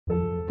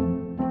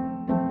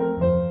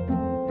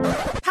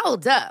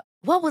Hold up.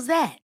 What was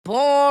that?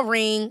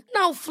 Boring.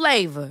 No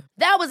flavor.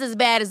 That was as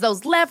bad as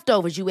those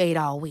leftovers you ate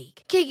all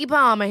week. Keke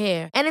Palmer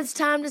here, and it's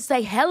time to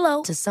say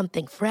hello to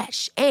something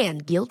fresh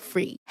and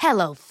guilt-free.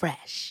 Hello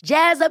Fresh.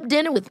 Jazz up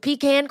dinner with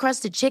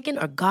pecan-crusted chicken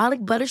or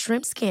garlic butter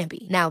shrimp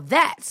scampi. Now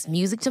that's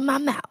music to my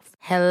mouth.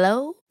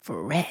 Hello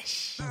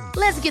Fresh.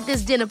 Let's get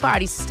this dinner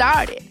party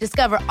started.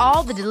 Discover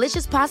all the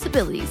delicious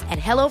possibilities at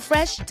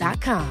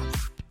hellofresh.com.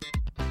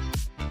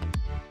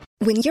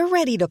 When you're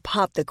ready to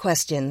pop the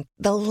question,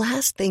 the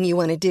last thing you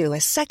want to do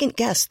is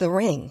second-guess the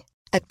ring.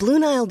 At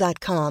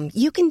BlueNile.com,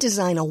 you can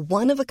design a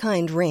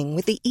one-of-a-kind ring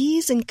with the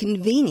ease and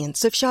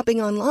convenience of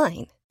shopping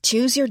online.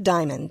 Choose your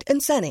diamond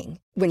and setting.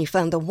 When you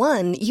find the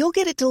one, you'll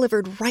get it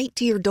delivered right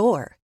to your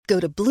door. Go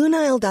to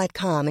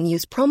BlueNile.com and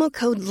use promo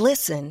code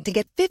LISTEN to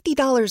get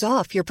 $50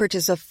 off your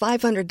purchase of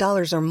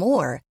 $500 or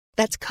more.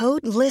 That's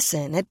code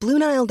LISTEN at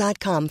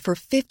BlueNile.com for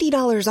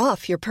 $50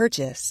 off your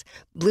purchase.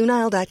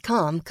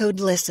 BlueNile.com, code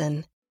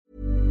LISTEN.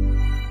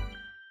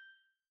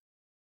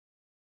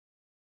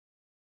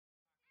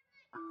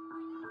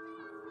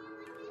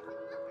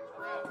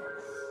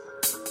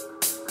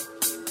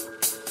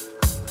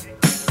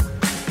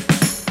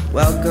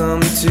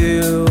 Welcome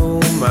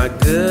to my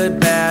good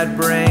bad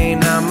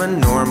brain. I'm a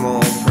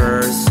normal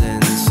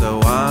person, so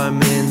I'm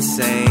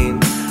insane.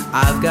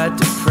 I've got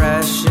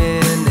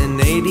depression and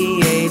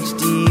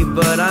ADHD,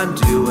 but I'm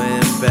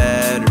doing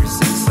better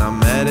since I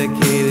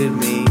medicated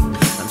me.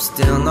 I'm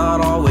still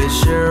not always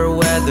sure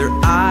whether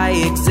I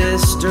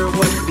exist or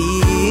what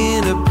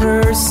being a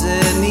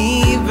person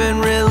even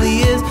really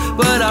is,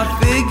 but I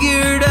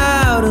figured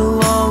out a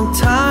long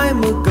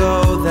time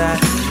ago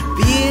that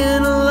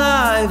being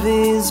alive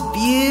is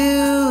beautiful.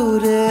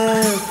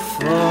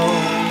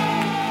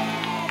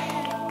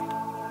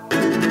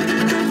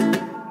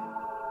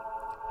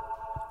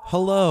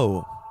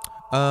 Hello.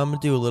 I'm going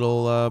to do a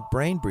little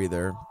brain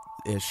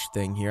breather-ish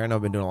thing here. I know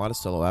I've been doing a lot of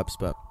solo apps,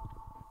 but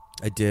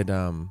I did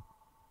end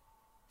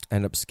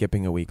up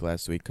skipping a week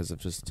last week because of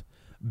just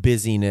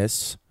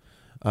busyness.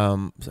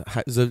 So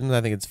I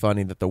think it's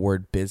funny that the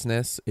word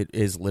business, it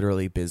is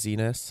literally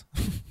busyness.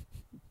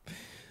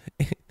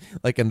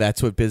 Like, and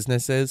that's what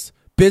business is.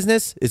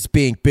 Business is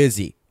being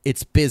busy.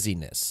 It's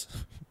busyness.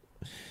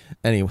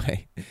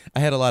 Anyway, I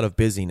had a lot of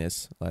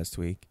busyness last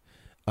week.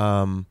 Where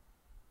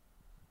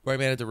I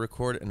managed to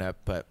record an app,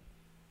 but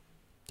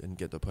didn't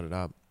get to put it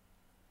up.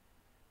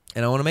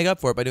 And I want to make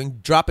up for it by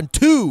dropping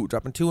two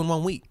in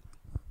 1 week.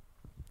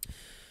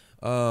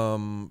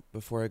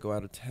 Before I go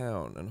out of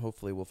town, and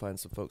hopefully we'll find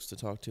some folks to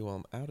talk to while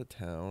I'm out of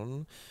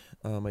town.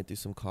 Might do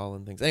some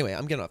call-in things. Anyway,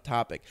 I'm getting off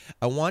topic.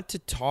 I want to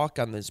talk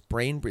on this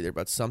brain breather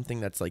about something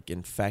that's like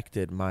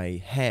infected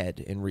my head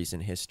in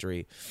recent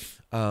history.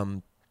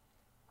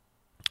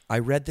 I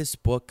read this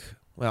book.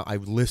 Well, I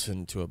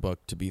listened to a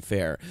book, to be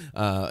fair.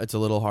 It's a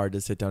little hard to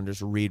sit down and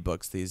just read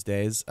books these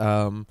days.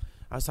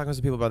 I was talking to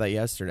some people about that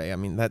yesterday. I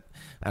mean, I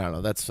don't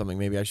know. That's something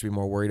maybe I should be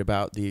more worried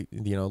about, the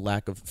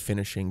lack of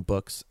finishing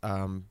books.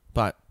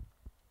 But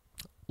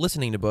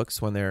listening to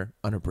books when they're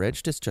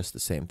unabridged is just the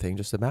same thing,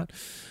 just about.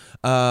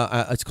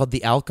 It's called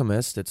The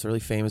Alchemist. It's a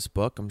really famous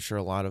book. I'm sure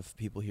a lot of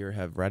people here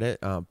have read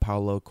it.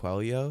 Paulo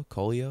Coelho.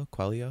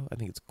 I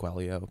think it's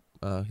Coelho.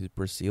 He's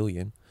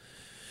Brazilian.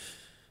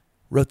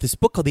 Wrote this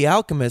book called The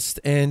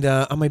Alchemist, and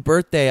on my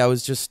birthday, I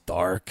was just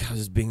dark. I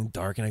was being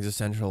dark and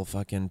existential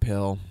fucking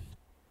pill,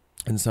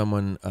 and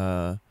someone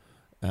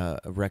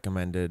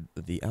recommended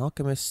The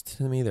Alchemist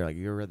to me. They're like,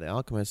 "You ever read The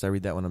Alchemist?" I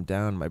read that when I'm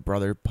down. My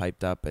brother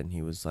piped up, and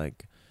he was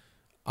like,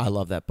 "I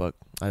love that book.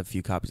 I have a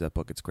few copies of that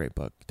book. It's a great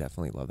book.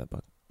 Definitely love that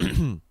book."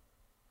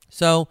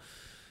 So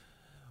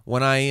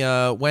when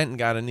I went and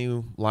got a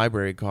new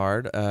library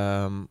card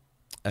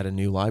at a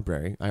new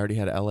library, I already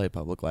had a LA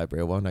Public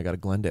Library one. I got a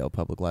Glendale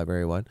Public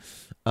Library one.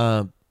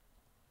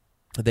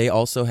 They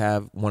also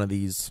have one of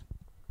these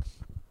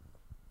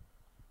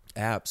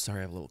apps. Sorry,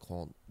 I have a little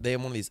cold. They have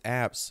one of these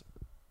apps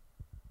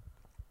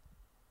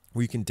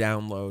where you can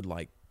download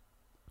like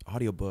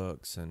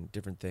audiobooks and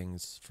different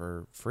things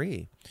for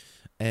free.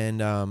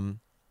 And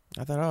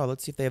I thought,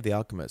 let's see if they have The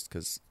Alchemist,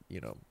 because,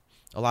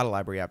 a lot of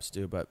library apps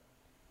do, but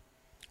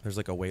there's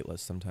like a wait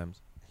list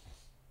sometimes.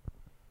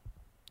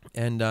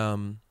 And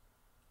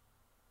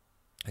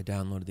I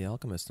downloaded The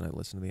Alchemist and I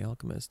listened to The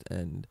Alchemist,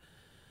 and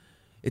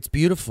it's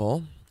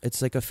beautiful.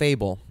 It's like a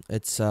fable.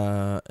 It's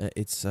a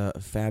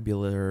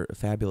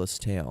fabulous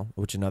tale,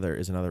 which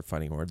is another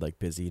funny word, like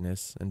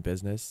busyness and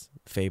business.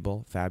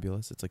 Fable,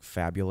 fabulous. It's like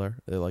fabular.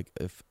 Like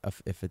if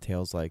a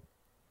tale's like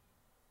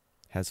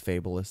has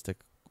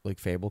fabulistic, like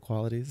fable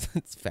qualities,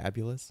 it's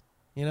fabulous.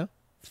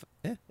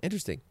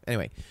 Interesting.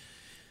 Anyway,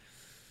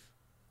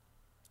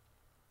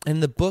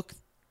 and the book,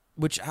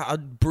 which I'll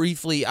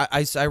briefly,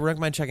 I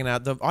recommend checking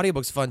out. The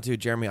audiobook's fun too.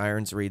 Jeremy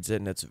Irons reads it,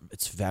 and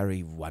it's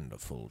very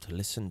wonderful to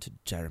listen to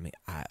Jeremy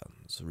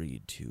Irons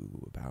read to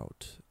you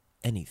about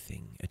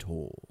anything at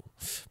all.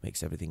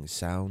 Makes everything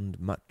sound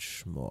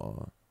much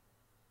more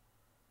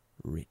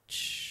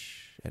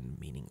rich and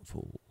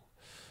meaningful.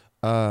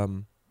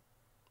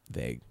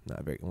 Vague,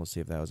 not very. We'll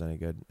see if that was any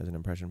good as an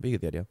impression, but you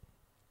get the idea.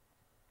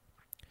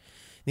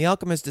 The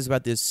Alchemist is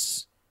about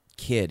this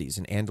kid. He's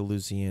an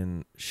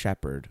Andalusian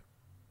shepherd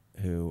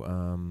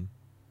who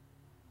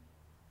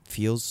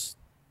feels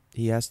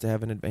he has to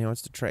have he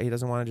wants to try. He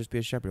doesn't want to just be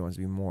a shepherd. He wants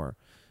to be more,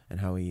 and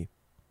how he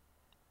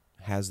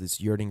has this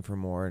yearning for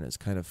more and is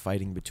kind of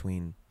fighting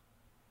between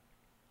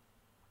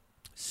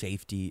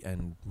safety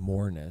and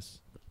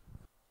moreness,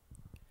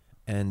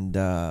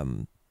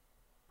 and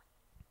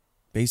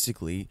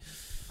basically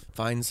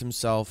finds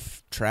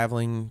himself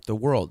traveling the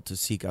world to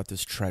seek out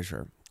this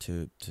treasure,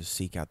 to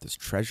seek out this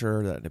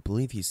treasure that I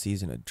believe he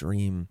sees in a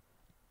dream.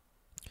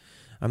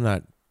 I'd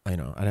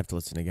have to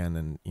listen again,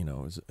 and it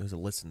was a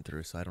listen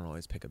through, so I don't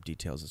always pick up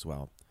details as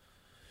well.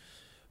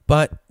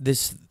 But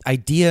this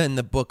idea in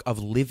the book of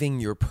living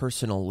your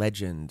personal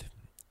legend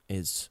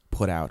is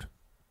put out.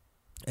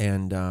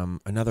 And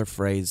another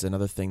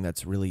thing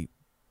that's really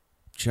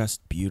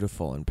just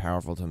beautiful and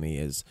powerful to me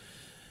is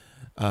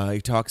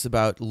he talks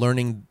about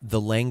learning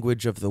the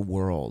language of the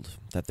world,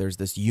 that there's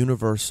this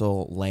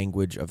universal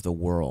language of the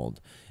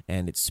world,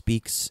 and it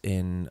speaks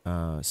in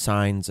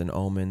signs and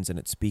omens, and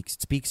it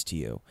speaks to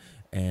you.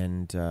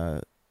 And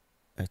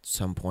at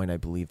some point, I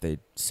believe they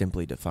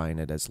simply define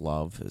it as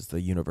love, as the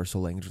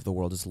universal language of the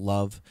world is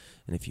love.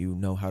 And if you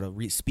know how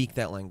to speak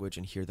that language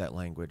and hear that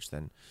language,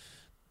 then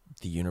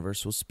the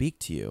universe will speak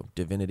to you.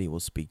 Divinity will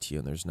speak to you,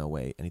 and there's no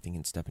way anything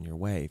can step in your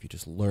way if you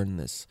just learn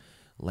this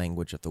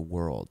language of the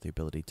world, the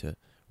ability to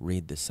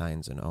read the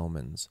signs and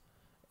omens,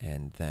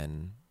 and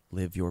then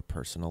live your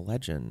personal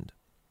legend,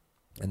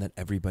 and that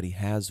everybody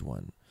has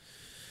one.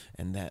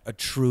 And that a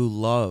true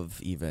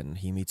love, even,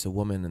 he meets a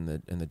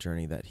woman in the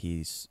journey that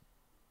he's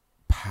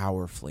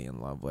powerfully in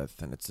love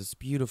with, and it's just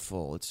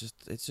beautiful. It's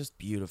just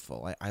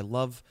beautiful.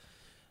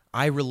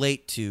 I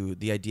relate to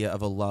the idea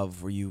of a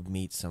love where you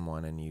meet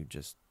someone and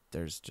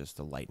there's just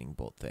a lightning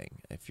bolt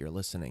thing if you're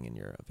listening and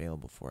you're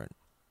available for it.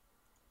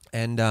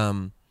 And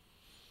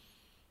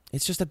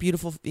it's just a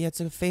beautiful, it's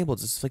a fable.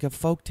 It's just like a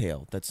folk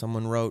tale that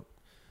someone wrote,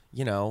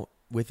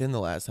 within the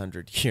last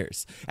 100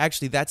 years.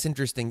 Actually, that's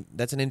interesting.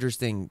 That's an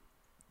interesting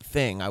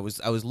thing. I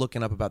was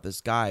looking up about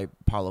this guy,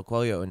 Paulo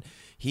Coelho, and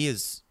he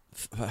has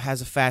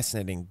a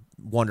fascinating,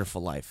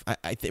 wonderful life.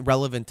 I think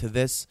relevant to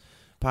this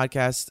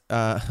podcast,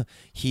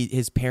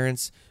 his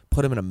parents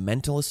put him in a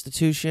mental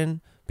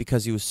institution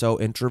because he was so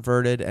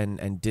introverted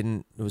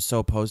and was so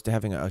opposed to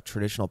having a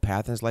traditional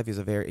path in his life. He's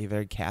a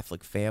very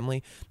Catholic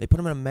family. They put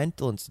him in a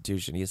mental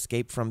institution. He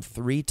escaped from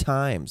 3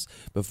 times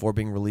before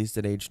being released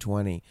at age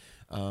 20.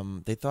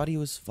 They thought he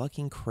was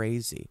fucking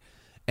crazy.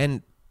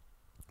 And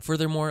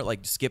furthermore, like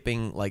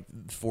skipping like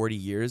 40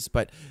 years,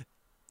 but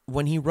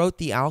when he wrote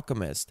The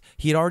Alchemist,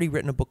 he had already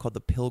written a book called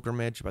The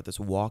Pilgrimage about this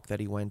walk that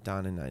he went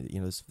on, and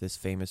this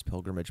famous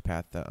pilgrimage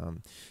path,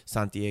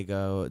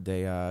 Santiago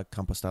de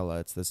Compostela.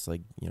 It's this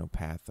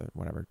path or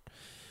whatever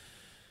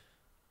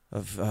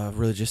of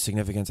religious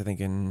significance, I think,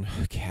 in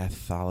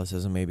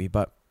Catholicism maybe.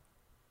 But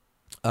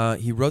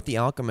he wrote The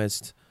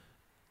Alchemist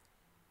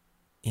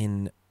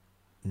in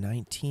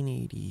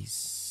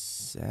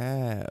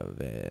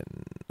 1987,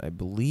 I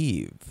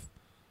believe.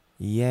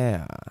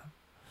 Yeah,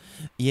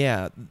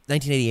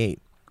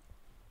 1988.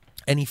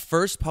 And he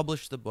first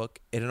published the book,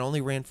 and it only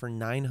ran for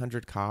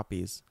 900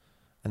 copies,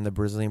 and the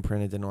Brazilian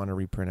printer didn't want to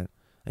reprint it.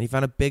 And he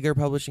found a bigger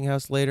publishing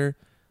house later,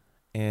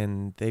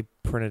 and they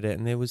printed it,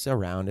 and it was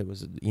around. It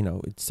was,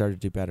 it started to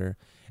do better.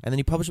 And then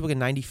he published the book in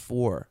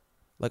 94,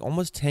 like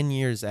almost 10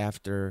 years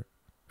after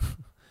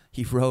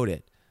he wrote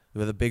it,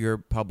 with a bigger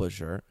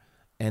publisher.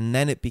 And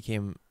then it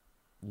became,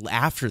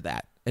 after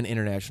that, an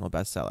international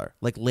bestseller,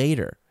 like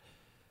later.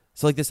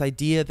 So like this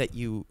idea that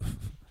you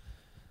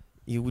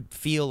would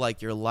feel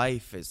like your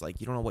life is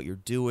like you don't know what you're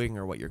doing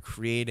or what you're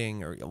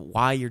creating or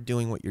why you're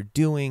doing what you're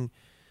doing,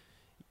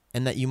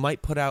 and that you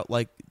might put out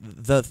like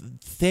the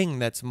thing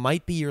that's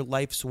might be your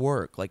life's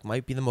work, like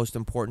might be the most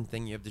important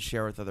thing you have to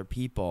share with other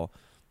people,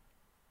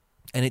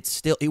 and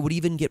it would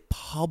even get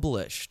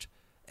published,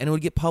 and it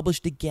would get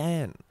published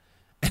again,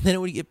 and then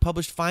it would get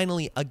published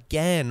finally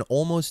again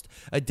almost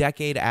a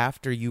decade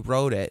after you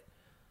wrote it,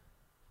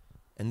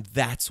 and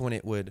that's when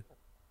it would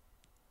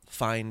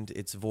find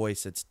its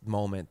voice, its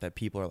moment, that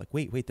people are like,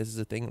 wait, this is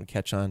a thing, and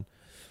catch on.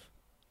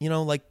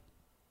 Like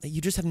you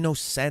just have no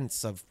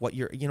sense of what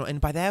you're, and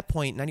by that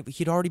point,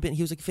 he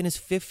was like in his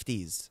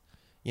 50s,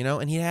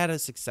 and he had a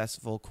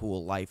successful,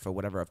 cool life or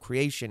whatever of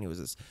creation. He was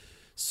this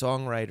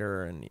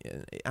songwriter, and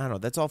I don't know,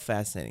 that's all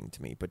fascinating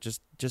to me, but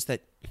just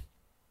that,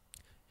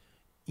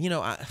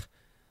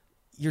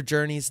 your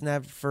journey's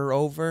never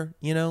over,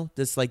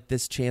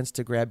 this chance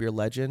to grab your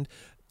legend.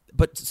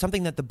 But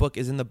something that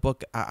is in the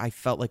book, I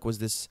felt like was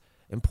this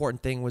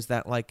important thing, was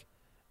that like,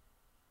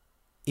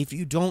 if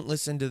you don't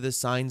listen to the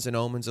signs and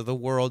omens of the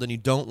world, and you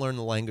don't learn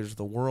the language of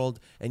the world,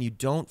 and you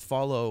don't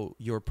follow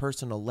your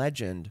personal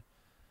legend,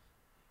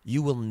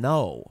 you will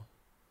know,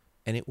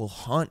 and it will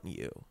haunt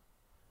you,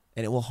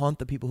 and it will haunt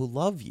the people who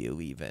love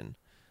you even,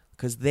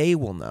 because they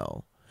will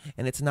know.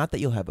 And it's not that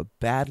you'll have a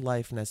bad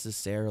life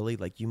necessarily.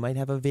 Like, you might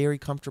have a very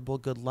comfortable,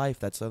 good life.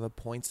 That's one of the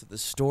points of the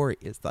story,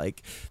 is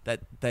like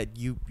that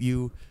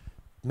you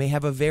may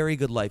have a very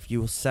good life. You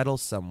will settle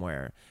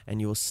somewhere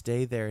and you will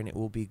stay there and it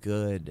will be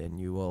good and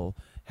you will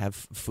have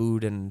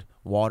food and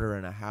water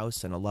and a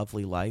house and a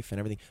lovely life and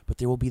everything. But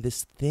there will be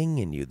this thing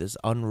in you, this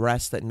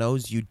unrest that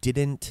knows you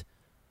didn't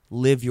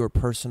live your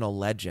personal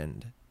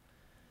legend.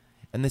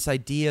 And this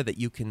idea that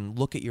you can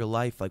look at your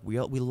life, like we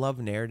love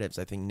narratives.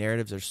 I think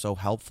narratives are so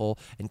helpful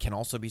and can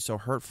also be so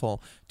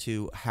hurtful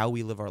to how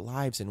we live our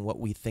lives and what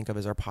we think of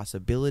as our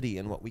possibility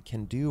and what we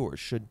can do or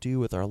should do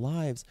with our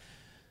lives.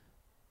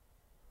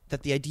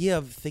 That the idea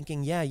of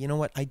thinking, yeah, you know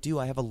what, I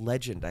have a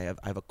legend, I have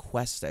a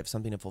quest, I have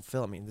something to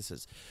fulfill. I mean, this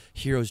is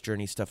hero's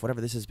journey stuff,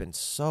 whatever. This has been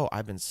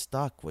I've been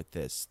stuck with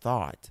this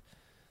thought,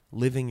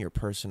 living your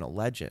personal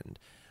legend.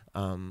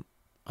 On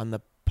the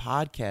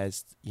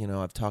podcast,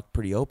 I've talked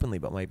pretty openly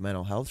about my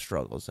mental health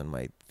struggles and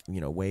my,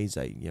 ways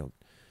I,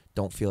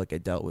 don't feel like I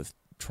dealt with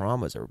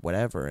traumas or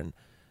whatever. And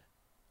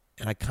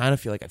I kind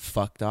of feel like I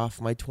fucked off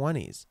my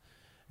 20s.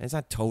 And it's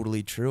not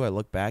totally true. I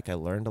look back, I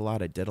learned a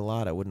lot, I did a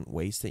lot, I wouldn't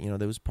waste it.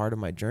 That was part of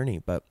my journey.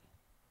 But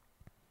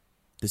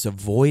this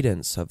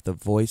avoidance of the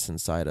voice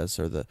inside us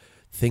or the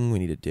thing we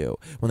need to do.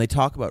 When they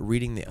talk about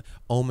reading the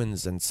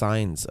omens and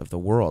signs of the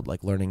world,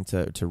 like learning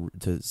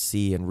to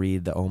see and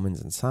read the omens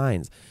and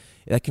signs,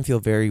 that can feel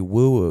very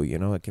woo-woo,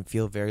 It can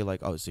feel very like,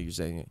 oh, so you're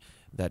saying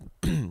that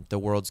the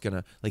world's going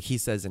to, like he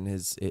says in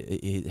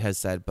he has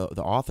said, but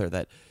the author,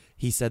 that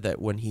he said that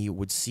when he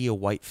would see a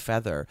white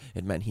feather,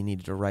 it meant he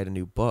needed to write a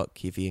new book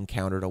if he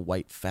encountered a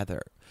white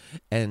feather.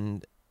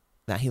 And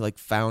that he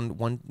found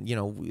one,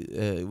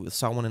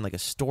 saw one in a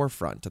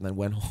storefront and then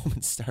went home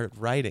and started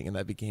writing. And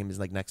that became his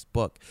next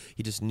book.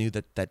 He just knew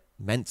that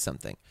meant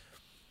something.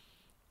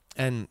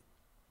 And,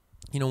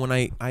 when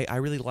I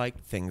really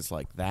like things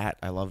like that,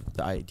 I love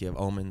the idea of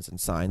omens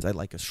and signs. I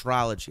like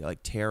astrology, I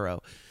like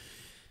tarot.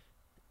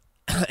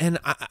 And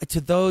to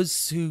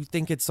those who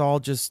think it's all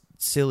just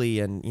silly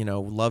and,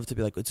 love to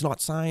be like, it's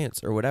not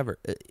science or whatever,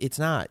 it's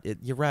not.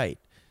 You're right.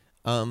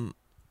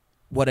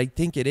 What I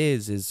think it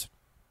is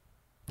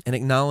an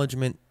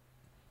acknowledgement.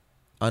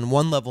 On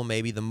one level,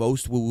 maybe the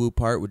most woo-woo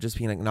part would just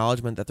be an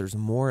acknowledgement that there's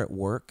more at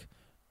work,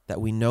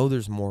 that we know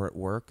there's more at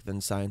work than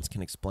science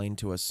can explain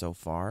to us so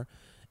far.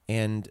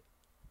 And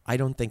I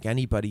don't think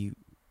any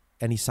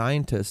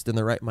scientist in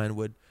their right mind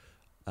would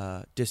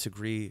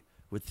disagree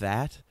with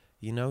that.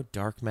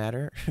 Dark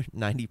matter,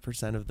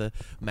 90% of the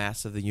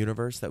mass of the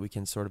universe that we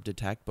can sort of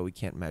detect, but we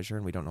can't measure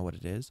and we don't know what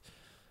it is.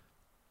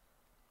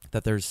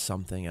 That there's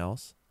something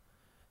else.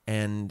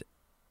 And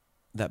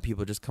that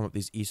people just come up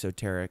with these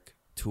esoteric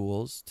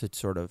tools to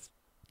sort of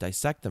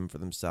dissect them for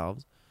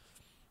themselves.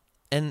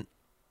 And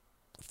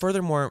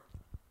furthermore,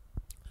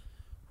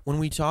 when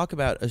we talk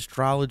about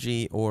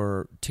astrology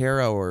or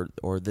tarot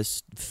or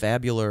this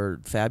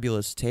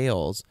fabulous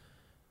tales,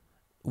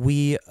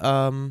 we're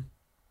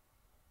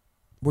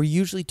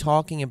usually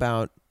talking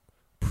about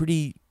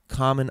pretty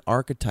common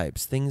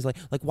archetypes, things like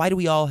why do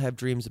we all have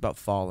dreams about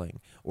falling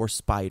or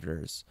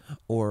spiders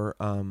or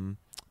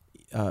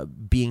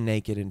being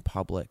naked in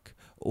public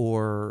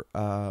or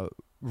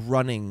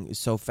running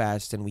so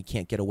fast and we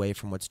can't get away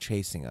from what's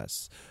chasing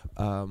us.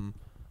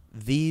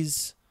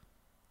 These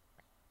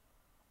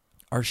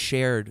are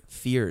shared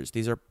fears.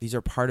 These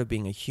are part of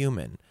being a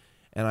human.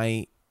 And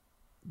I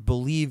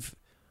believe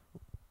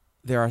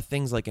there are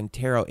things like in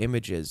tarot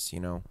images,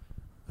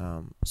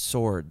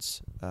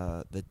 swords,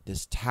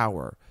 this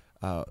tower,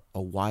 a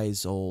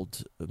wise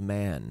old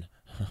man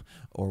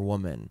or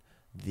woman,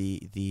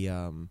 the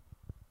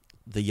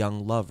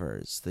young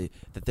lovers,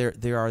 that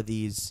there are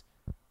these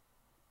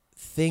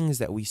things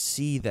that we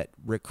see that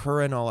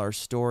recur in all our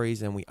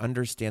stories and we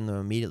understand them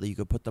immediately. You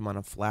could put them on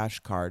a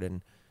flashcard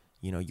and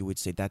you would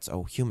say that's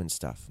human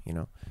stuff,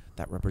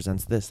 that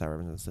represents this, that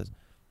represents this.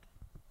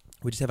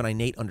 We just have an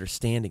innate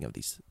understanding of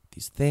these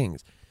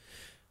things.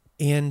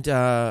 And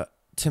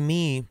to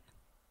me,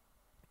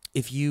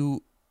 if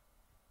you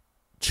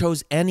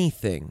chose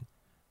anything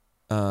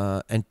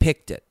and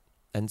picked it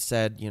and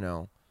said,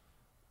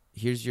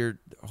 here's your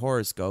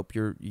horoscope,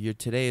 your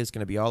today is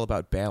going to be all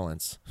about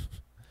balance,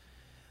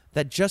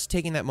 that just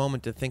taking that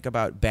moment to think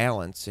about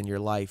balance in your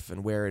life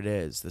and where it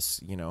is,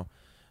 this,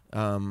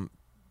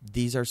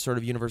 these are sort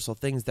of universal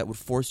things that would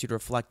force you to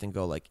reflect and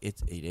go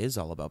it is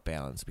all about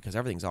balance because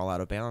everything's all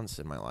out of balance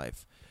in my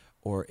life.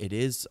 Or it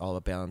is all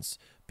about balance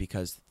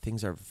because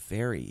things are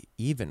very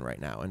even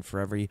right now. And for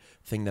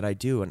everything that I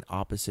do, an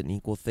opposite and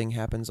equal thing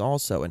happens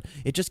also. And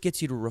it just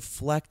gets you to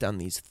reflect on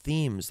these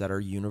themes that are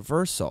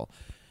universal.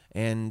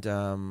 And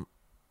I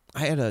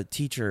had a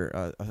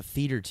teacher, a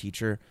theater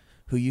teacher,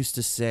 who used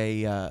to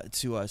say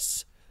to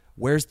us,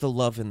 where's the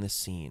love in the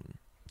scene?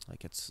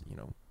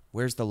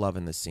 Where's the love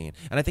in the scene?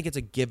 And I think it's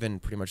a given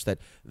pretty much that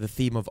the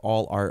theme of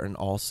all art and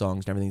all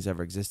songs and everything that's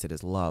ever existed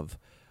is love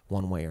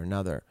one way or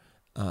another.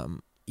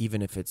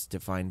 Even if it's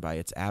defined by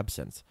its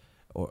absence.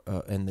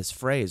 And this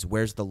phrase,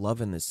 where's the love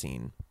in the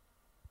scene,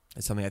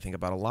 is something I think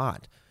about a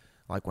lot.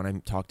 Like when I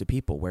talk to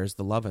people, where's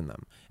the love in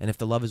them? And if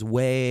the love is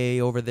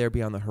way over there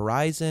beyond the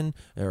horizon,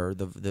 or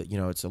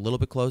it's a little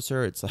bit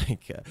closer, it's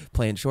like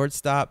playing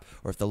shortstop,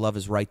 or if the love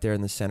is right there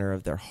in the center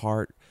of their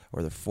heart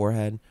or their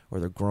forehead or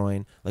their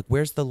groin. Like,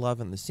 where's the love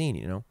in the scene,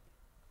 you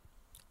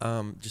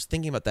know? Just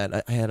thinking about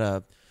that, I had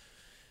a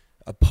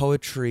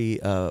poetry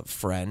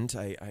friend.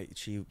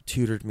 She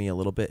tutored me a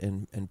little bit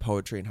in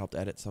poetry and helped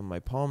edit some of my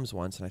poems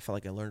once, and I felt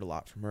like I learned a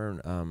lot from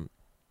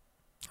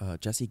her.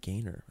 Jessie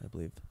Gaynor, I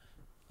believe,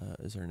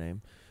 is her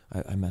name.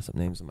 I mess up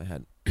names in my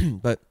head.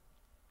 But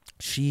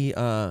she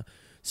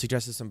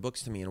suggested some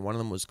books to me, and one of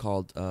them was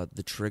called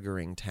The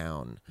Triggering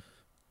Town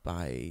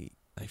by,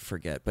 I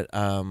forget, but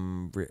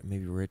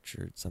maybe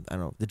Richard something. I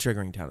don't know. The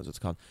Triggering Town is what it's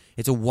called.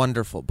 It's a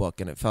wonderful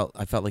book, and I felt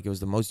like it was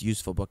the most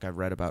useful book I've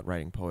read about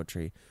writing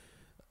poetry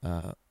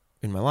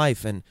in my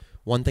life. And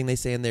one thing they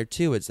say in there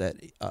too is that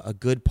a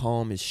good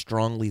poem is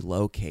strongly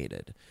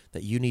located,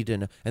 that you need to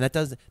know, and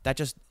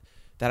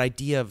that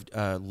idea of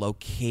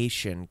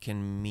location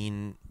can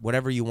mean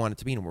whatever you want it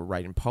to mean. We're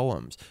writing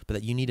poems, but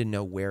that you need to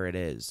know where it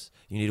is.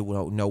 You need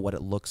to know what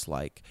it looks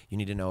like. You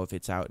need to know if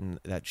it's out in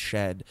that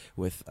shed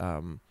with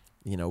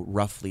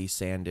roughly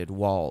sanded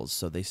walls,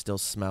 so they still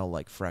smell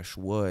like fresh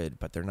wood,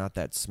 but they're not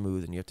that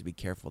smooth, and you have to be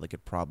careful. They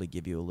could probably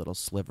give you a little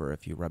sliver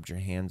if you rubbed your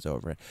hands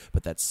over it,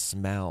 but that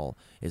smell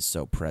is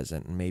so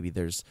present. And maybe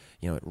there's,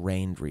 it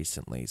rained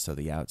recently, so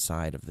the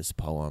outside of this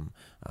poem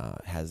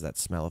has that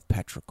smell of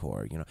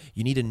petrichor.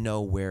 You need to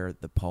know where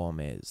the poem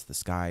is. The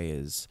sky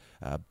is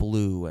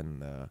blue,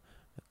 and the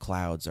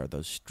clouds are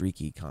those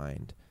streaky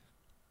kind.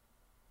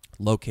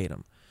 Locate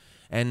them.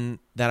 And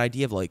that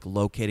idea of like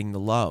locating the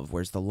love,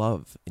 where's the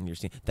love in your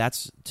scene?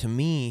 That's, to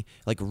me,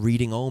 like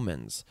reading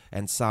omens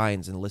and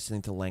signs and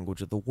listening to the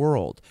language of the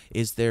world.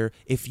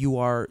 If you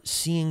are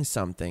seeing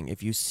something,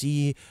 if you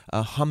see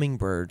a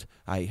hummingbird,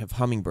 I have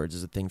hummingbirds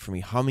as a thing for me.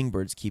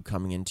 Hummingbirds keep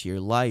coming into your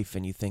life,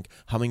 and you think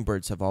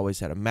hummingbirds have always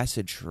had a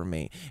message for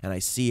me. And I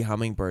see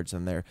hummingbirds,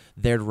 and they're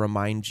there to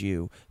remind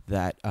you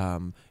that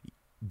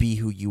be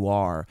who you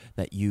are,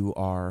 that you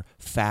are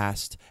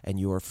fast and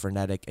you are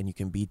frenetic and you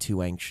can be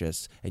too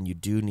anxious, and you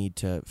do need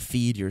to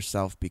feed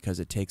yourself because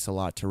it takes a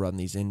lot to run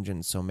these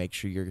engines. So make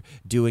sure you're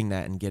doing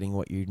that and getting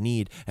what you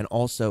need. And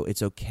also,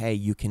 it's okay.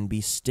 You can be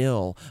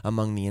still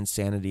among the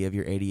insanity of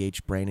your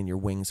ADH brain and your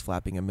wings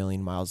flapping a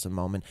million miles a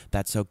moment.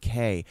 That's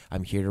okay.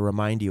 I'm here to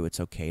remind you it's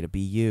okay to be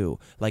you.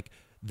 Like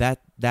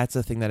that's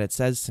the thing that it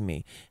says to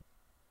me.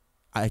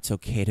 It's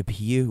okay to be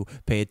you.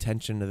 Pay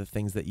attention to the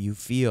things that you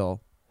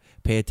feel.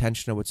 Pay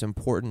attention to what's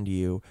important to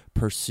you.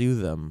 Pursue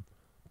them.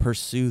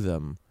 Pursue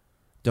them.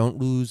 Don't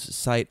lose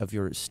sight of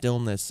your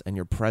stillness and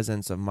your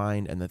presence of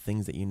mind and the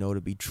things that you know to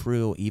be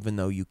true, even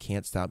though you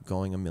can't stop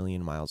going a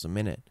million miles a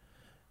minute.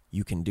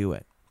 You can do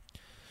it.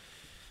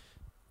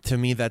 To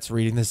me, that's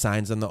reading the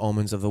signs and the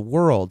omens of the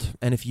world.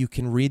 And if you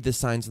can read the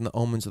signs and the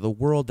omens of the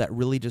world, that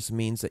really just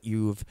means that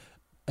you've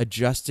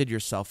adjusted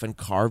yourself and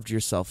carved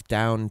yourself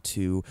down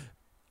to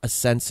a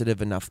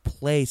sensitive enough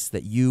place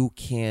that you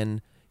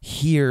can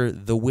hear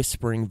the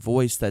whispering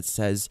voice that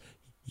says,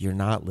 you're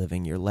not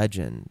living your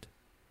legend.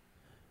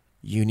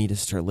 You need to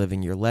start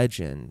living your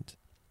legend.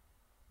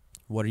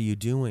 What are you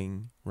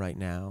doing right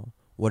now?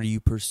 What are you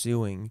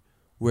pursuing?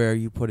 Where are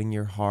you putting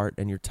your heart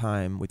and your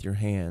time with your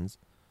hands?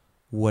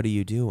 What are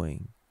you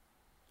doing?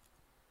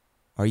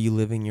 Are you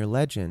living your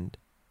legend?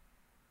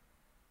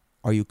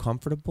 Are you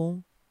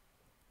comfortable?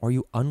 Are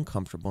you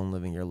uncomfortable in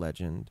living your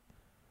legend?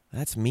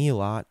 That's me a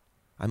lot.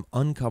 I'm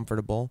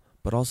uncomfortable,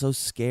 but also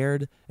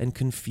scared and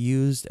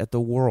confused at the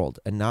world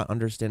and not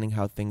understanding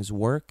how things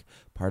work.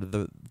 Part of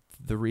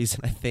the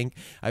reason I think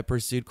I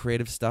pursued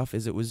creative stuff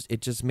is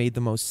it just made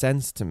the most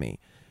sense to me.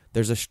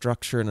 There's a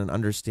structure and an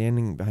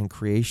understanding behind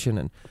creation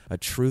and a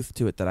truth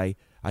to it that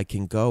I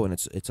can go, and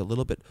it's a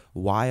little bit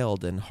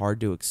wild and hard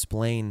to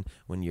explain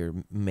when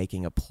you're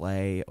making a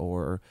play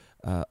or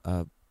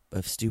a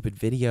stupid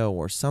video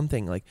or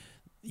something. Like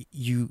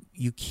you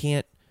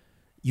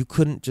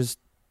couldn't just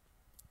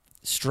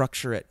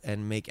structure it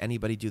and make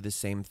anybody do the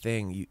same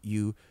thing.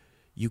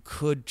 You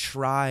could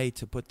try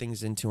to put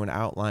things into an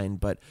outline,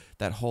 but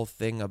that whole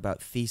thing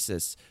about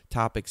thesis,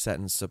 topic,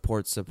 sentence,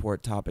 support,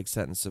 topic,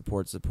 sentence,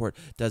 support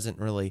doesn't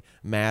really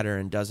matter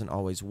and doesn't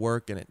always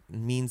work, and it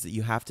means that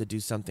you have to do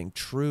something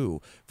true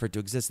for it to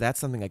exist. That's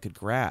something I could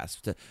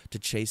grasp, to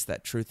chase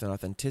that truth and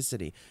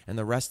authenticity. And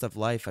the rest of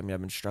life, I mean, I've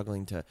been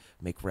struggling to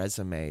make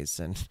resumes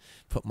and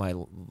put my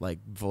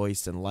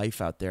voice and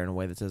life out there in a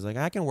way that says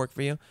I can work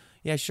for you.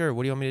 Yeah, sure.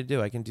 What do you want me to do?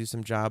 I can do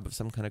some job of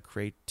some kind of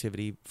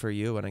creativity for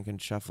you, and I can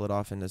shuffle it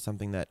off into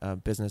something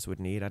that business would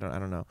need. I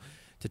don't know,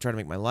 to try to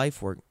make my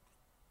life work.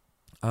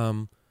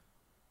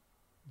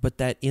 But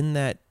that in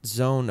that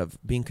zone of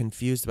being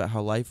confused about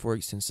how life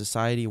works and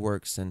society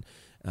works and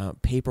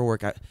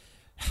paperwork, I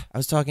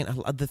was talking,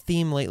 the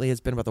theme lately has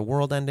been about the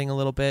world ending a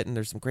little bit, and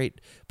there's some great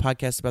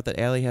podcasts about that.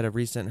 Allie had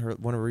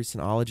one of her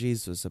recent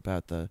ologies was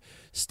about the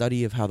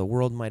study of how the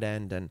world might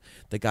end, and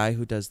the guy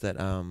who does that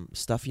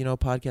Stuff You Know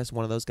podcast,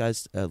 one of those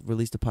guys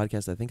released a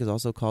podcast I think is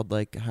also called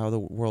How the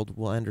World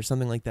Will End or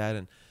something like that,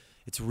 and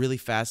it's really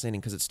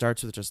fascinating because it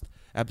starts with just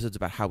episodes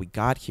about how we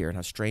got here and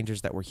how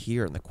strangers that we're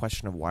here and the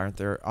question of why aren't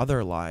there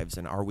other lives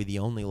and are we the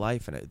only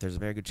life, and there's a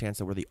very good chance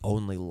that we're the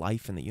only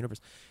life in the universe.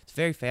 It's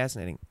very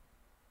fascinating.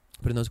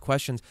 But in those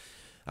questions,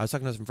 I was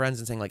talking to some friends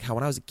and saying like how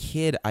when I was a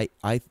kid, I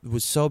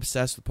was so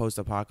obsessed with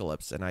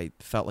post-apocalypse, and I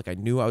felt like I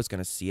knew I was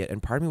going to see it.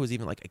 And part of me was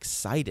even like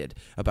excited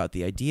about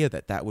the idea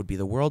that that would be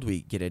the world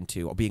we get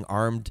into, being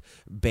armed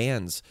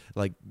bands,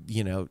 like,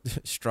 you know,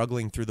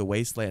 struggling through the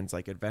wastelands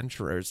like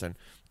adventurers and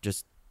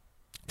just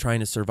trying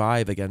to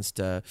survive against,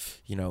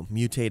 you know,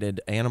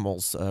 mutated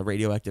animals,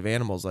 radioactive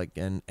animals, like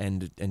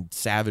and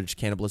savage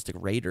cannibalistic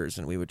raiders,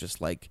 and we would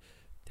just like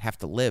have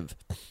to live.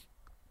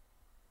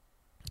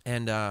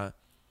 And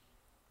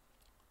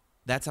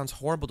that sounds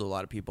horrible to a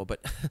lot of people,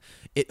 but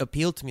it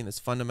appealed to me in this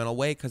fundamental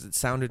way because it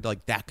sounded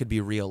like that could be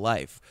real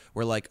life,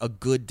 where like a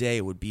good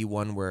day would be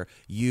one where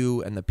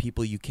you and the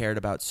people you cared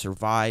about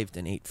survived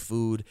and ate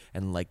food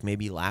and like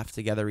maybe laughed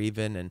together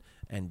even,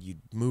 and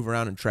you'd move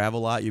around and travel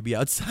a lot, you'd be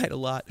outside a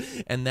lot,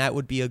 and that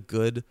would be a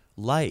good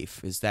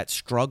life. Is that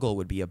struggle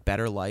would be a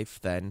better life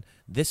than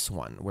this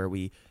one, where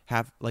we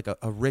have like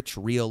a rich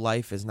real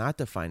life is not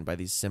defined by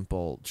these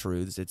simple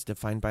truths. It's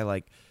defined by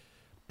like,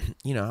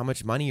 you know, how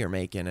much money you're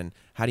making and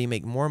how do you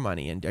make more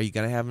money, and are you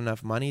going to have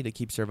enough money to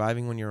keep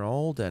surviving when you're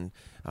old, and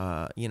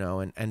you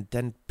know, and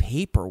then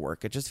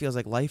paperwork. It just feels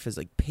like life is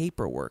like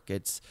paperwork.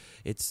 It's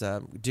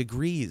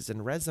degrees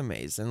and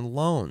resumes and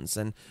loans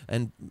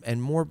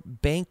and more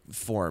bank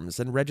forms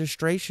and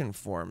registration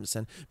forms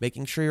and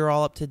making sure you're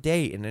all up to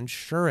date, and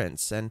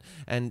insurance and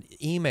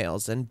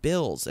emails and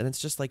bills, and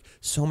it's just like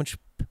so much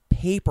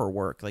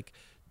paperwork. Like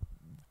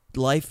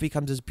life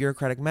becomes this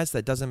bureaucratic mess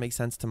that doesn't make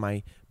sense to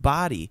my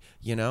body,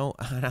 you know?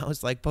 And I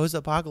was like,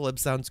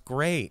 post-apocalypse sounds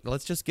great.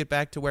 Let's just get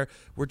back to where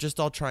we're just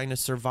all trying to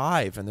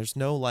survive, and there's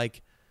no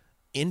like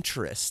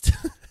interest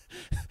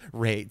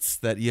rates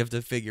that you have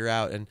to figure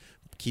out and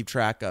keep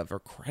track of, or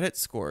credit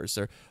scores,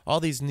 or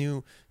all these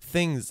new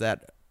things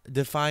that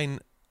define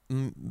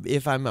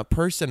if I'm a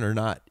person or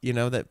not, you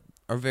know, that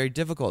are very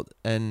difficult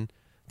and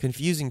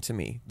confusing to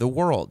me, the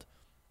world.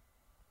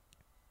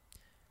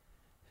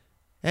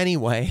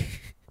 Anyway,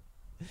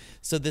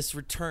 so this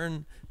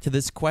return to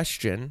this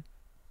question,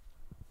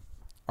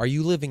 are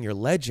you living your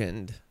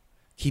legend,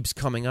 keeps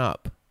coming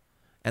up,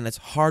 and it's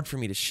hard for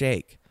me to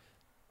shake.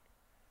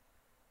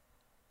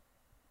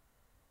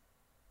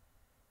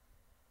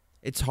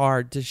 It's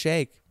hard to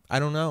shake. I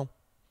don't know.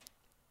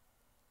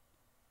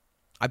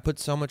 I put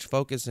so much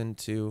focus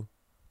into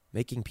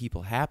making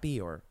people happy,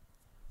 or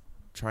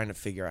trying to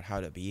figure out how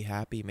to be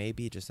happy,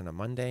 maybe just in a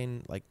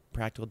mundane, like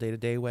practical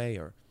day-to-day way,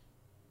 or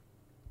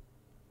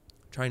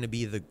trying to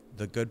be the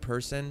good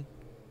person,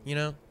 you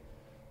know?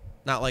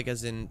 Not like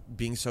as in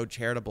being so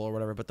charitable or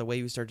whatever, but the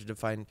way we start to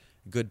define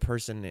good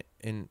person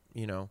in,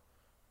 you know,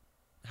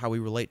 how we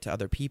relate to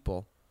other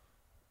people.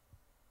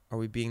 Are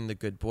we being the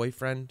good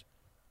boyfriend?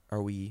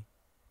 Are we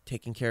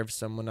taking care of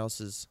someone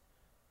else's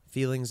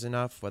feelings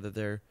enough, whether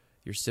they're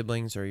your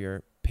siblings or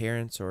your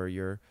parents or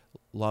your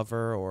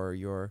lover or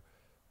your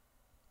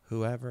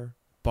whoever,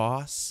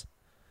 boss?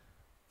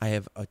 I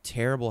have a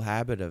terrible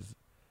habit of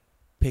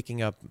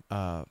picking up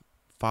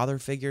father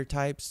figure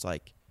types,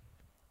 like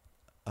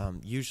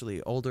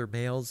usually older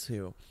males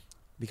who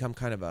become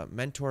kind of a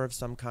mentor of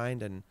some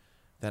kind, and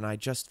then I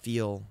just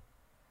feel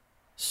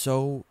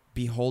so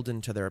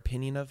beholden to their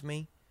opinion of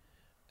me,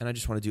 and I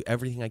just want to do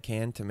everything I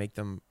can to make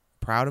them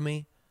proud of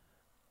me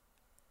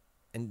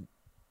and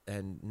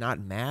not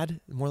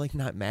mad, more like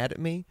not mad at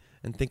me,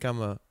 and think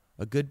I'm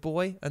a good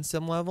boy on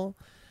some level.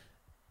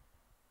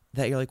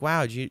 That you're like,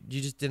 wow, you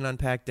just didn't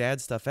unpack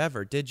dad stuff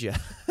ever, did you?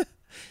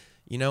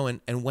 You know,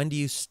 and when do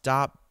you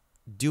stop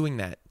doing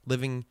that,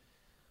 living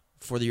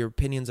for the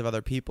opinions of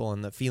other people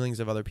and the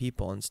feelings of other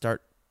people, and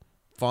start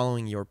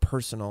following your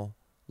personal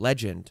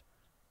legend?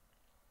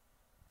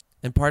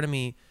 And part of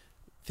me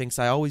thinks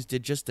I always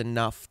did just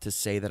enough to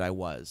say that I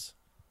was,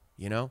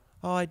 you know?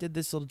 Oh, I did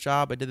this little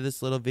job, I did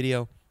this little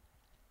video.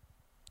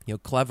 You know,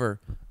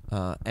 Clever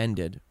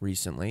ended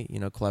recently, you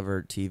know,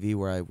 Clever TV,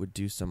 where I would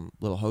do some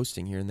little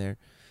hosting here and there.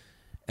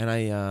 And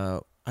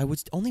I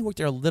would only work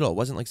there a little. It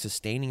wasn't like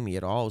sustaining me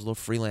at all. It was little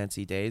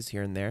freelancey days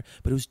here and there.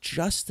 But it was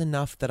just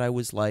enough that I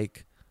was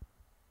like,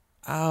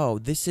 oh,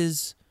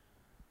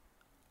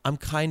 I'm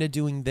kind of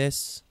doing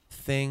this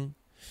thing.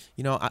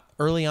 You know,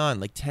 early on,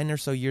 like 10 or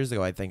so years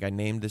ago, I think, I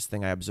named this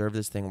thing, I observed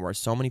this thing where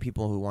so many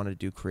people who want to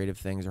do creative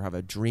things or have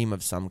a dream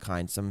of some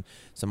kind, some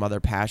other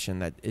passion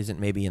that isn't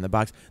maybe in the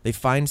box, they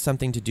find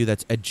something to do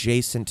that's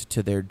adjacent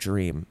to their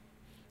dream,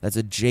 that's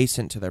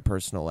adjacent to their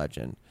personal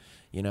legend,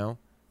 you know?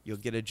 You'll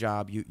get a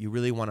job. You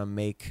really want to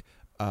make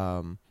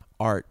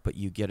art, but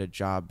you get a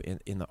job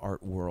in the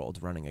art world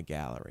running a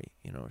gallery,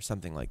 you know, or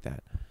something like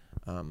that.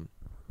 And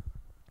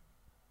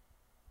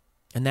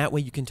that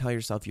way you can tell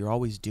yourself you're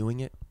always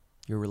doing it.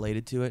 You're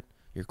related to it.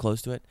 You're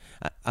close to it.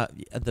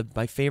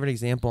 My favorite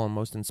example and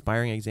most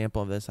inspiring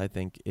example of this, I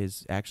think,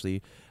 is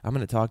actually, I'm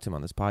going to talk to him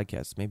on this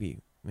podcast.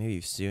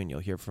 Maybe soon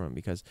you'll hear from him,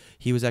 because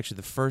he was actually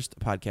the first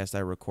podcast I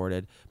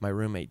recorded, my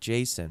roommate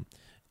Jason.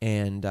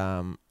 And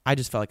I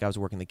just felt like I was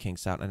working the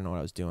kinks out. I didn't know what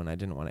I was doing. I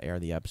didn't want to air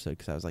the episode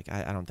because I was like,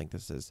 I don't think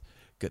this is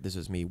good. This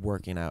was me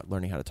working out,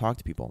 learning how to talk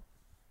to people.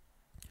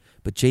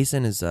 But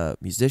Jason is a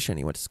musician.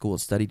 He went to school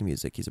and studied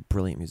music. He's a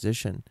brilliant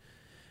musician.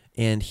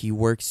 and he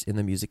works in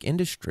the music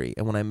industry.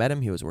 And when I met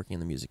him, he was working in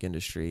the music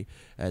industry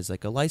as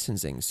like a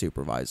licensing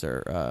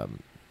supervisor,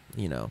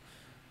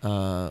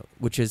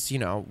 which is,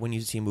 when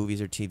you see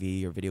movies or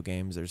TV or video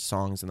games, there's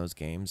songs in those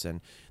games,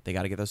 and they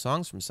got to get those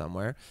songs from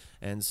somewhere.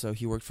 And so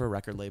he worked for a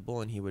record label,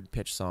 and he would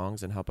pitch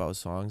songs and help out with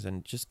songs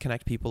and just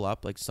connect people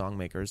up, like song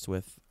makers,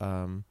 with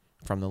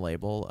from the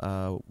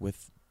label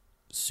with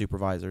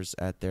supervisors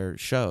at their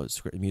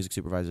shows, music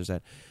supervisors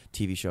at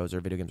TV shows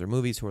or video games or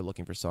movies who are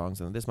looking for songs,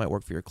 and this might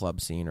work for your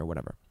club scene or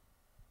whatever.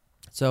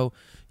 So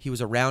he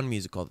was around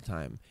music all the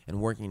time and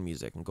working in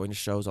music and going to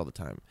shows all the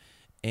time,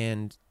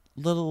 and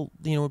little,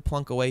 would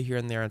plunk away here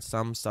and there on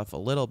some stuff a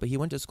little, but he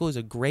went to school. He's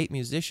a great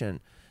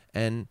musician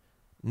and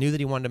knew that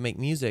he wanted to make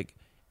music,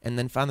 and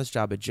then found this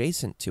job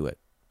adjacent to it.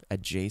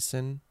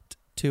 Jason.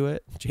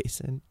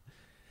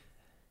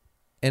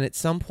 And at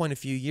some point a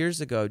few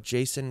years ago,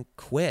 Jason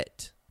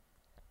quit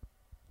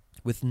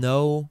with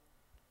no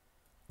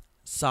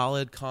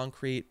solid,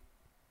 concrete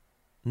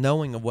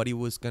knowing of what he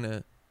was going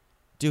to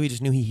do. He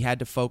just knew he had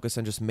to focus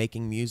on just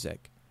making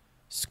music,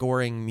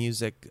 scoring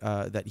music.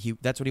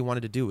 That's what he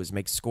wanted to do, was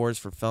make scores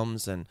for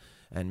films and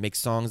make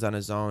songs on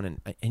his own.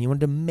 And he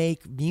wanted to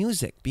make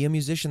music, be a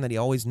musician that he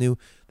always knew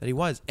that he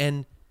was.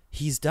 And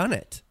he's done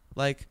it.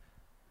 Like,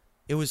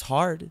 it was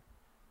hard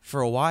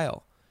for a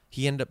while.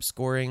 He ended up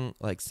scoring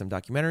like some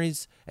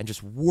documentaries and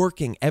just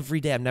working every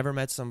day. I've never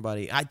met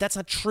somebody. That's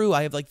not true.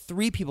 I have like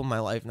 3 people in my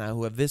life now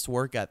who have this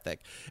work ethic,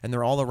 and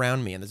they're all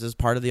around me. And this is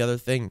part of the other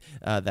thing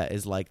that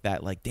is like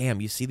that. Like, damn,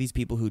 you see these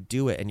people who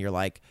do it, and you're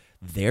like,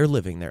 they're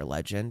living their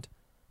legend.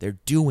 They're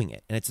doing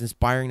it. And it's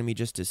inspiring to me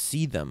just to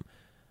see them.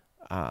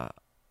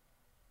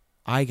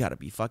 I got to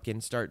be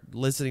start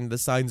listening to the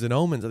signs and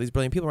omens of these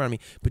brilliant people around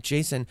me. But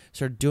Jason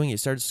started doing it. He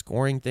started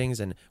scoring things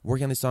and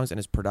working on these songs, and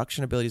his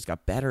production abilities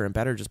got better and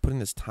better, just putting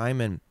this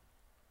time in.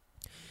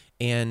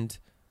 And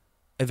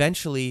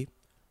eventually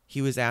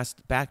he was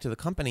asked back to the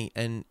company,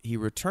 and he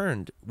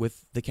returned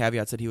with the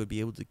caveats that he would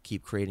be able to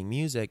keep creating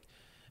music.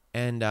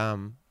 And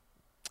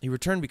he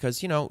returned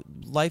because,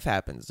 life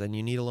happens and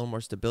you need a little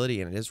more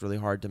stability, and it is really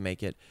hard to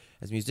make it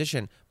as a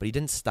musician. But he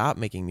didn't stop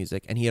making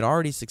music, and he had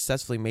already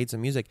successfully made some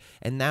music,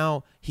 and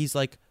now he's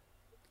like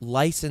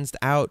licensed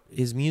out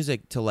his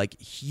music to like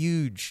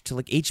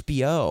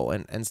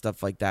HBO and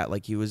stuff like that.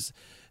 Like, he was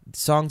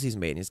songs he's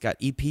made, and he's got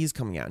EPs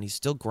coming out, and he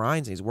still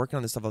grinds, and he's working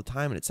on this stuff all the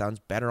time, and it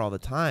sounds better all the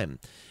time.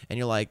 And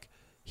you're like,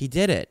 he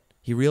did it.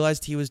 He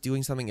realized he was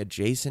doing something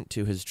adjacent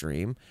to his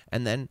dream,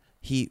 and then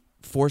he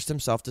forced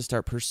himself to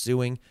start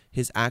pursuing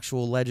his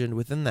actual legend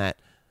within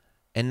that,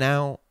 and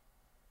now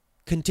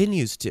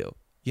continues to,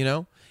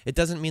 it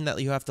doesn't mean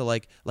that you have to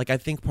like I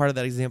think part of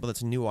that example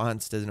that's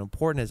nuanced and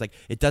important is like,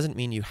 it doesn't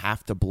mean you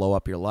have to blow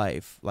up your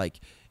life. Like,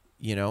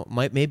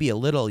 maybe a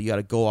little, you got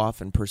to go off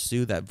and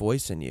pursue that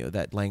voice in you,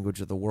 that language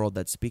of the world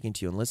that's speaking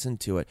to you, and listen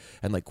to it,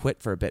 and like quit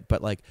for a bit.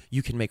 But like,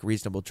 you can make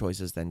reasonable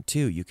choices then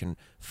too. You can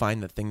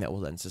find the thing that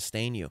will then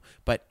sustain you,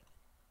 but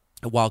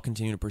while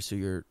continuing to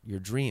pursue your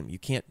dream. You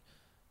can't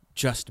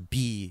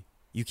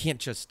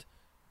just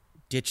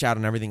ditch out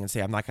on everything and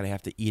say, I'm not going to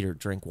have to eat or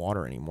drink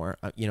water anymore.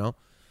 You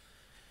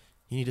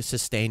need to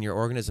sustain your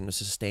organism, to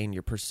sustain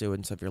your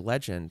pursuance of your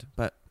legend.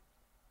 But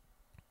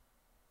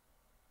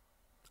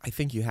I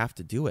think you have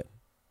to do it.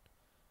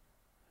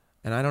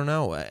 And I don't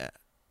know.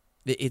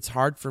 It's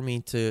hard for me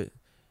to...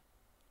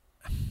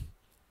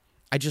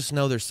 I just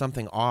know there's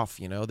something off,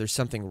 There's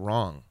something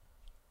wrong.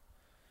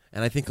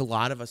 And I think a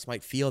lot of us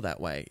might feel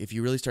that way. If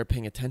you really start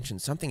paying attention,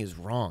 something is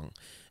wrong.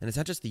 And it's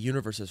not just the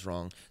universe is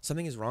wrong.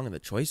 Something is wrong in the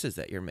choices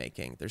that you're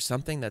making. There's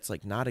something that's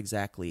like not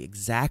exactly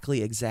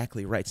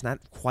right. It's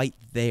not quite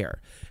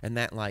there. And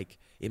that like,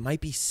 it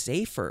might be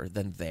safer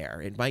than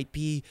there. It might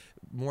be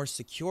more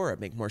secure.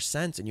 It make more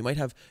sense. And you might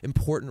have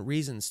important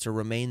reasons to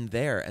remain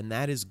there. And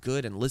that is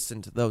good, and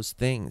listen to those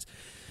things.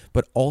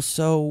 But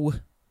also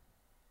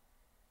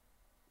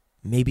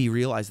maybe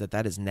realize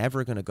that is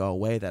never going to go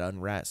away, that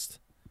unrest.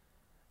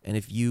 And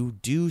if you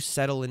do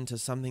settle into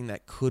something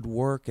that could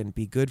work and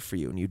be good for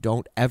you, and you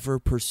don't ever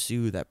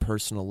pursue that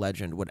personal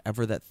legend,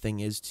 whatever that thing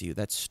is to you,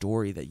 that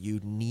story that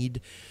you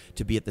need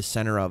to be at the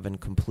center of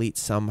and complete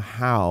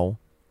somehow,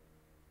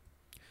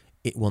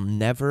 it will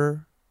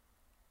never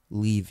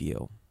leave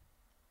you.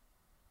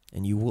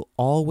 And you will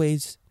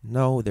always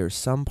know, there's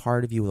some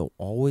part of you that will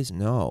always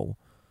know,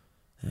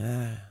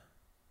 I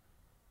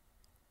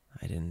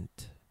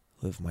didn't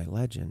live my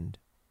legend.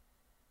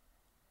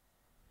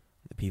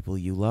 The people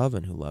you love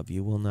and who love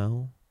you will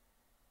know.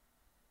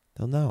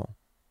 They'll know.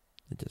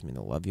 It doesn't mean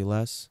they'll love you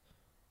less.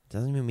 It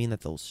doesn't even mean that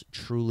they'll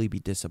truly be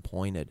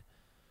disappointed.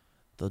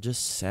 They'll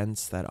just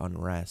sense that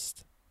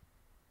unrest,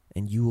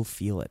 and you will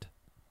feel it.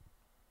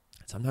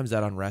 Sometimes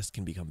that unrest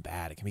can become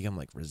bad. It can become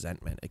like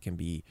resentment. It can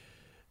be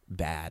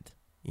bad,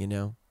 It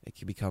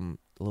can become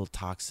a little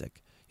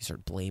toxic. You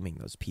start blaming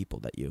those people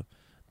that you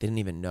didn't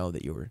even know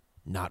that you were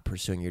not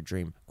pursuing your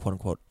dream, quote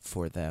unquote,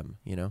 for them,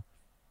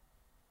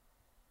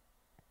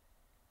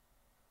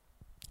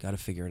 Got to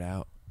figure it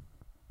out.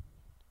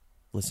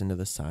 Listen to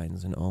the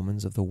signs and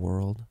omens of the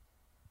world.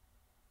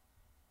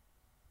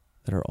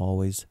 that are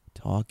always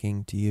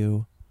talking to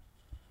you.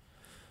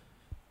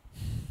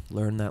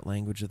 Learn that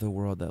language of the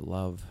world, that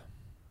love.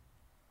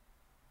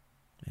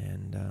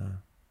 And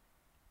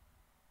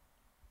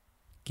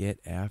get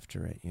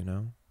after it, you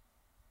know?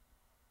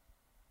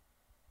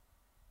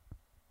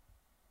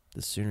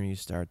 The sooner you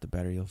start, the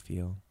better you'll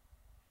feel.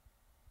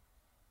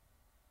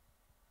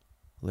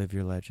 Live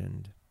your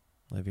legend.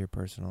 Live your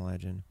personal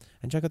legend.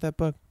 And check out that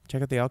book.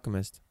 Check out The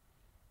Alchemist.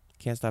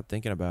 Can't stop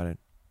thinking about it.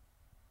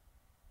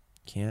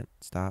 Can't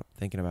stop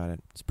thinking about it.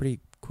 It's a pretty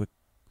quick,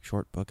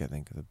 short book, I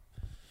think.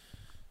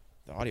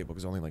 The audiobook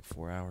is only like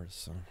 4 hours,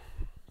 so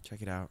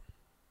check it out.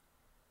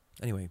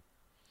 Anyway.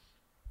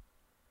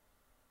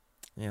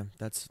 Yeah,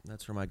 that's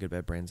where my good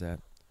bad brain's at.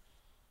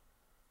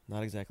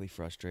 Not exactly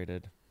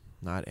frustrated.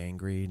 Not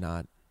angry.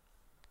 Not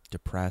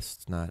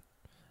depressed. Not,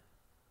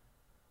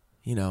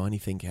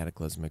 anything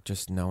cataclysmic.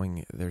 Just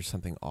knowing there's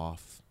something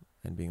off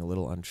and being a